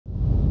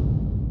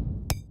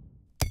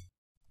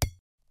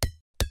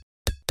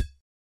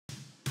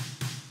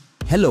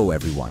Hello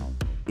everyone.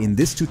 In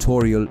this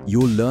tutorial,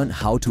 you'll learn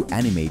how to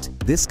animate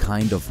this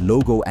kind of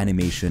logo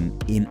animation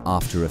in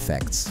After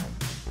Effects.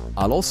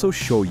 I'll also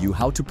show you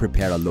how to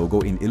prepare a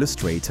logo in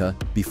Illustrator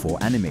before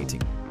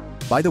animating.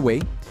 By the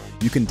way,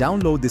 you can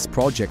download this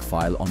project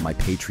file on my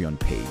Patreon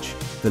page.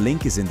 The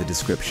link is in the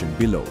description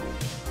below.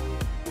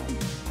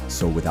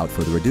 So without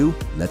further ado,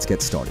 let's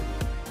get started.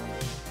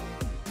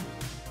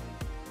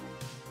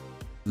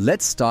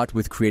 Let's start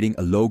with creating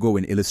a logo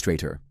in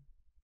Illustrator.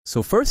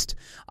 So first,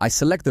 I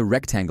select the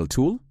rectangle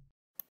tool,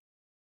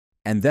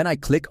 and then I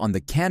click on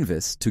the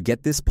canvas to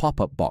get this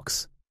pop-up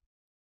box.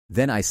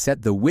 Then I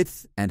set the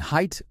width and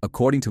height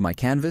according to my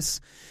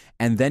canvas,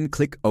 and then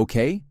click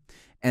OK,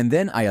 and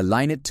then I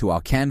align it to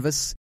our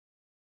canvas,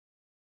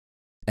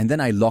 and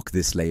then I lock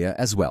this layer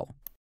as well.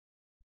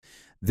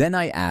 Then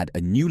I add a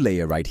new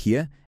layer right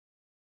here,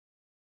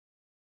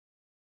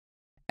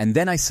 and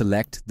then I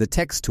select the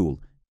text tool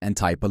and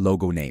type a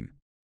logo name.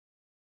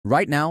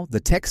 Right now,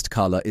 the text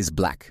color is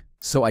black,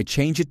 so I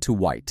change it to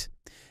white,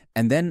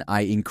 and then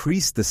I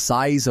increase the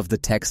size of the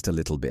text a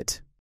little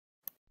bit.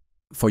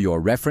 For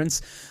your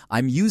reference,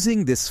 I'm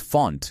using this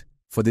font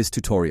for this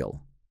tutorial.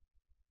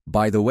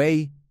 By the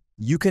way,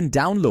 you can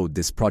download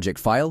this project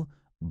file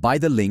by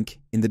the link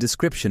in the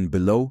description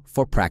below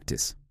for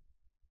practice.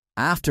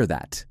 After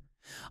that,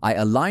 I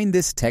align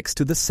this text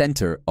to the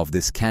center of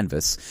this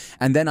canvas,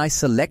 and then I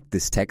select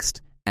this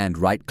text and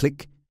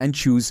right-click and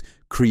choose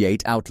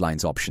Create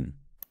Outlines option.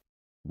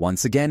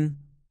 Once again,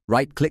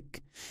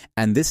 right-click,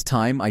 and this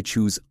time I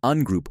choose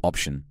Ungroup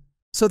option,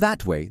 so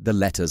that way the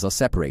letters are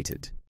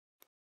separated.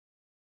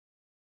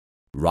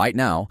 Right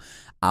now,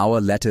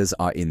 our letters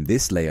are in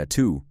this layer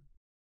too.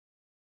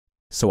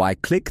 So I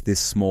click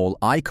this small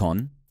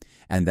icon,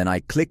 and then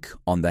I click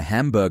on the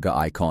hamburger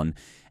icon,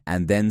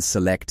 and then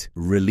select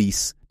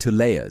Release to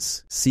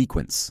Layers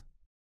Sequence.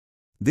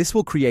 This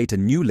will create a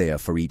new layer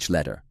for each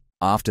letter.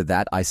 After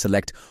that, I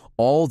select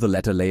all the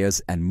letter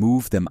layers and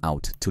move them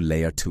out to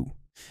layer 2.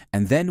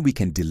 And then we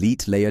can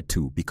delete layer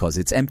 2 because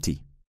it's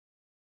empty.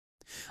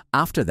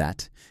 After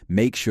that,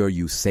 make sure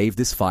you save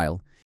this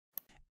file,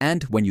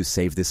 and when you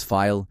save this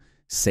file,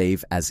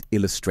 save as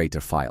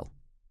Illustrator file.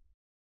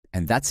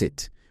 And that's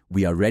it.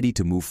 We are ready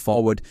to move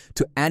forward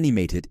to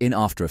animate it in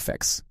After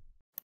Effects.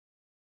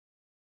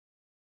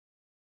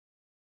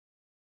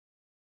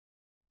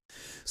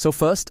 So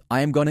first,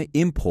 I am going to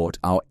import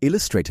our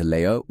Illustrator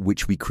layer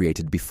which we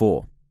created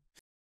before.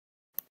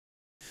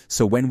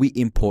 So when we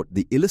import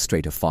the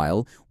Illustrator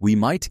file, we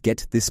might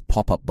get this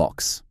pop-up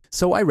box.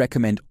 So I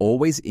recommend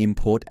always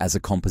import as a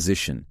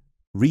composition,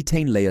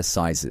 retain layer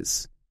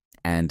sizes,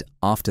 and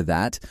after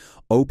that,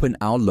 open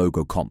our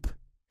logo comp.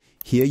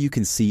 Here you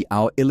can see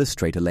our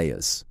Illustrator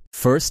layers.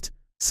 First,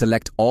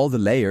 select all the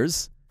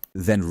layers,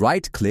 then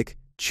right-click,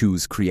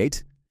 choose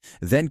Create,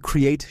 then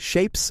Create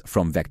Shapes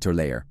from Vector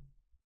Layer.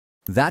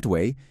 That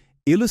way,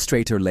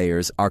 Illustrator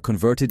layers are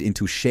converted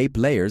into shape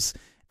layers,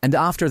 and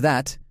after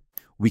that,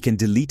 we can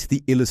delete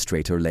the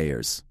Illustrator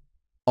layers.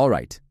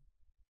 Alright,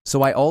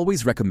 so I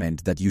always recommend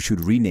that you should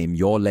rename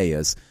your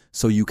layers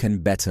so you can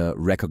better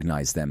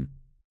recognize them.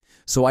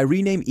 So I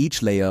rename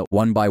each layer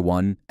one by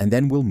one, and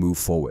then we'll move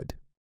forward.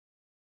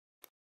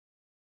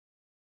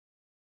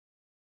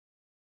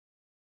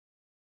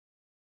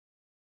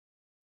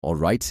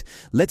 Alright,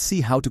 let's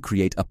see how to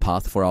create a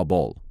path for our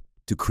ball.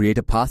 To create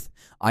a path,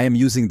 I am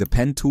using the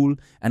pen tool,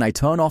 and I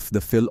turn off the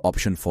fill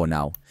option for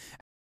now.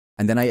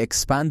 And then I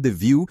expand the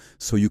view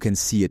so you can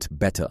see it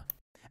better.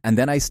 And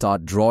then I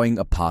start drawing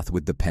a path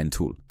with the pen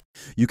tool.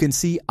 You can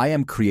see I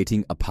am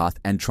creating a path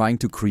and trying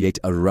to create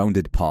a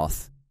rounded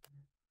path,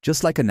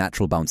 just like a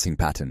natural bouncing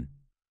pattern.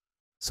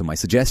 So my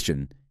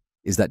suggestion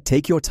is that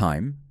take your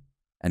time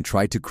and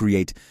try to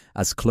create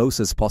as close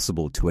as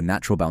possible to a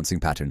natural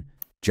bouncing pattern,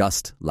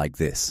 just like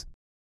this.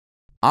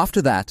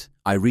 After that,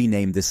 I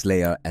rename this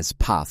layer as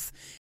Path,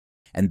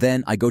 and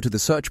then I go to the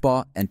search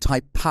bar and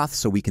type Path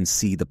so we can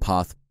see the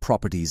path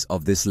properties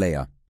of this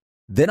layer.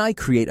 Then I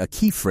create a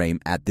keyframe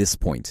at this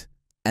point,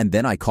 and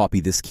then I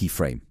copy this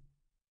keyframe.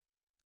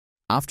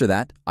 After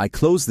that, I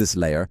close this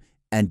layer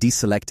and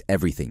deselect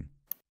everything.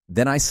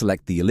 Then I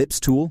select the ellipse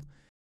tool,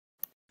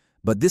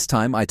 but this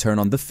time I turn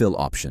on the fill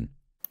option.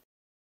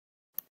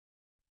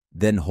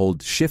 Then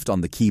hold Shift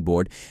on the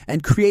keyboard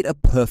and create a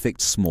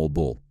perfect small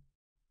ball.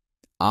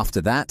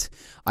 After that,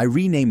 I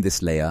rename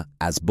this layer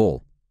as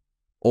Ball.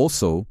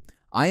 Also,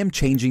 I am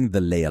changing the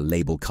layer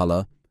label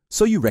color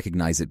so you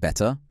recognize it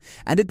better,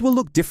 and it will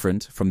look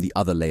different from the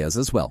other layers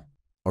as well.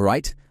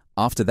 Alright,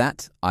 after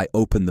that, I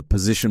open the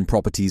position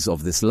properties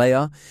of this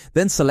layer,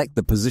 then select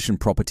the position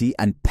property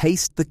and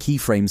paste the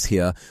keyframes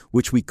here,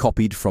 which we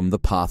copied from the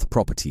path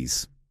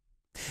properties.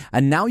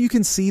 And now you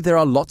can see there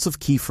are lots of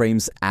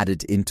keyframes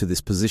added into this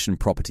position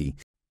property,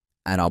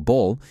 and our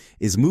ball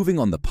is moving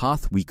on the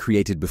path we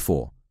created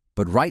before,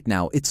 but right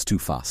now it's too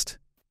fast.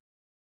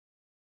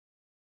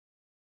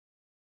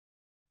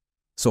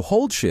 So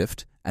hold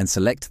Shift and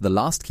select the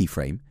last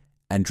keyframe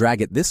and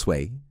drag it this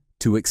way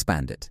to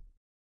expand it.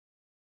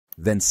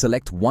 Then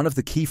select one of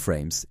the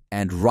keyframes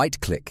and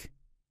right-click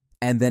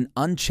and then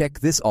uncheck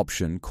this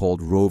option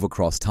called Rove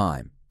Across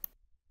Time.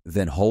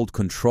 Then hold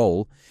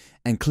Ctrl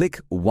and click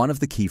one of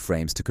the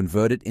keyframes to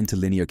convert it into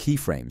linear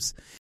keyframes.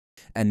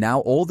 And now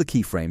all the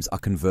keyframes are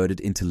converted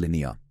into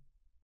linear.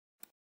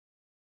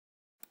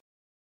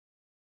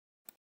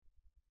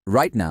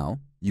 Right now,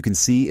 you can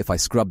see if I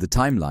scrub the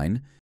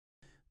timeline,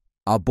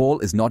 our ball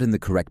is not in the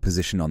correct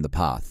position on the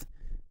path.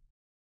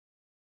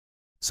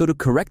 So to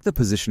correct the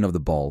position of the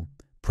ball,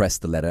 press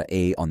the letter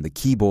A on the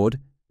keyboard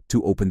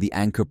to open the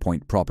anchor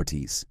point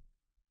properties.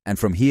 And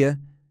from here,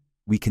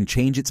 we can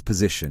change its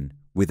position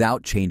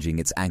without changing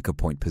its anchor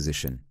point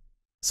position.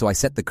 So I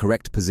set the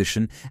correct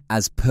position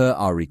as per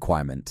our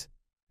requirement.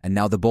 And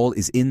now the ball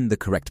is in the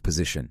correct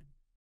position.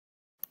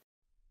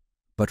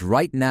 But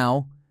right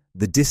now,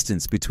 the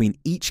distance between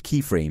each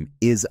keyframe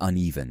is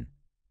uneven.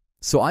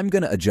 So I'm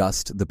going to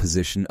adjust the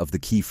position of the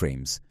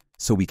keyframes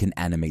so we can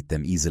animate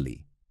them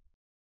easily.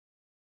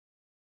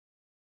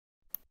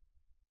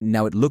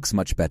 Now it looks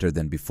much better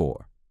than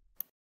before.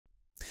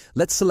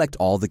 Let's select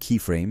all the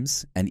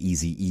keyframes and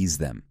easy ease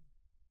them.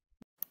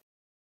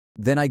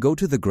 Then I go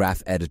to the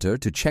graph editor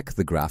to check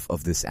the graph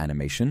of this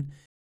animation,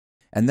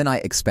 and then I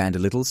expand a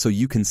little so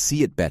you can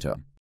see it better.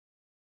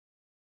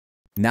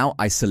 Now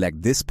I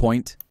select this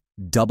point,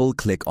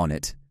 double-click on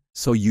it,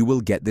 so you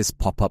will get this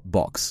pop-up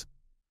box.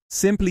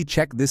 Simply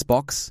check this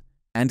box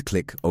and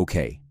click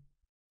OK.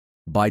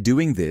 By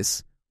doing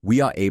this,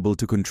 we are able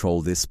to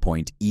control this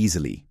point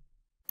easily.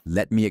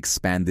 Let me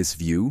expand this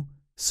view,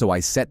 so I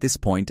set this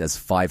point as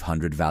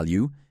 500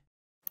 value,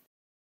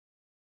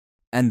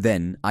 and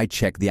then I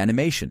check the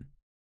animation.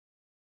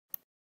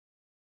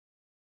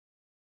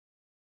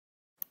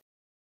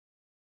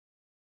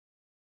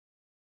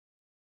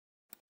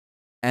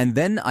 And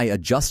then I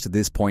adjust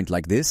this point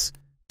like this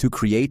to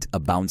create a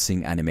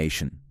bouncing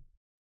animation.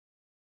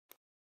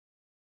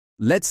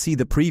 Let's see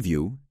the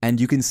preview,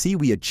 and you can see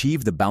we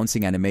achieve the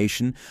bouncing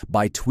animation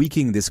by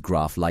tweaking this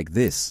graph like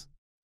this.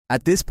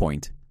 At this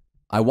point,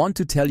 I want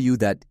to tell you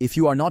that if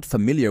you are not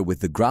familiar with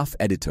the graph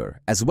editor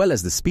as well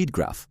as the speed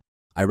graph,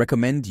 I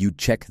recommend you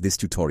check this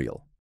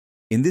tutorial.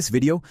 In this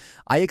video,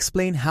 I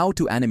explain how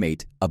to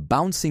animate a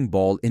bouncing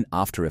ball in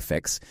After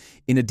Effects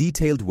in a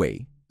detailed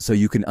way so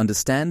you can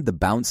understand the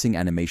bouncing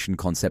animation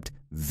concept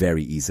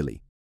very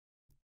easily.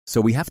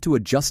 So we have to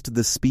adjust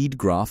the speed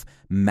graph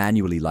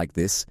manually like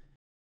this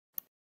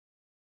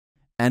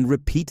and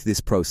repeat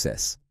this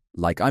process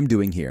like I'm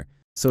doing here.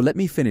 So let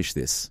me finish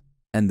this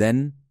and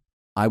then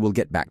I will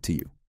get back to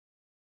you.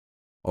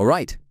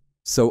 Alright,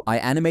 so I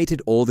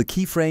animated all the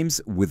keyframes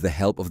with the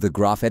help of the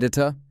graph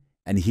editor,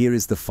 and here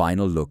is the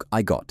final look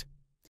I got.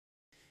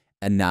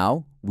 And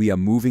now we are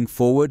moving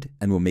forward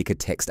and will make a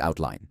text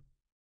outline.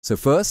 So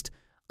first,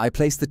 I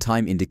place the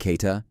time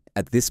indicator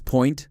at this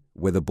point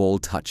where the ball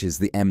touches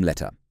the M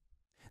letter.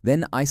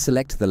 Then I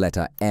select the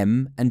letter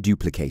M and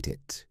duplicate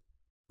it.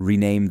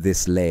 Rename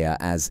this layer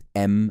as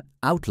M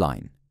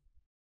Outline.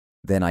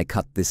 Then I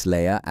cut this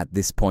layer at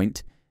this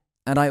point,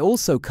 and I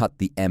also cut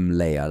the M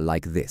layer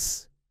like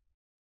this.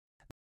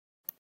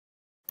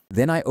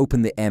 Then I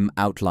open the M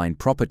Outline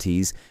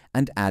properties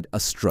and add a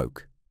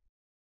stroke.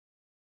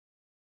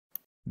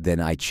 Then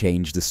I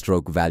change the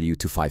stroke value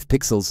to 5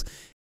 pixels.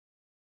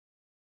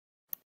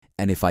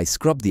 And if I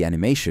scrub the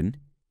animation,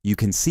 you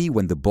can see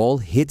when the ball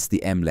hits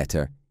the M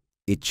letter,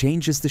 it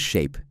changes the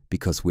shape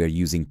because we're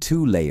using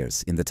 2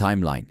 layers in the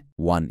timeline.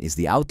 One is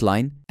the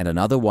outline and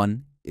another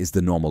one is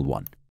the normal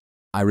one.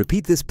 I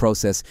repeat this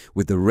process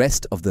with the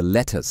rest of the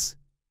letters,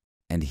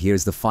 and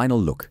here's the final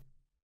look.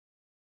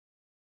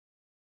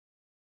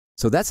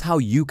 So that's how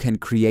you can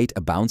create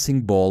a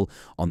bouncing ball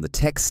on the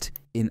text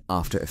in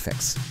After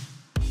Effects.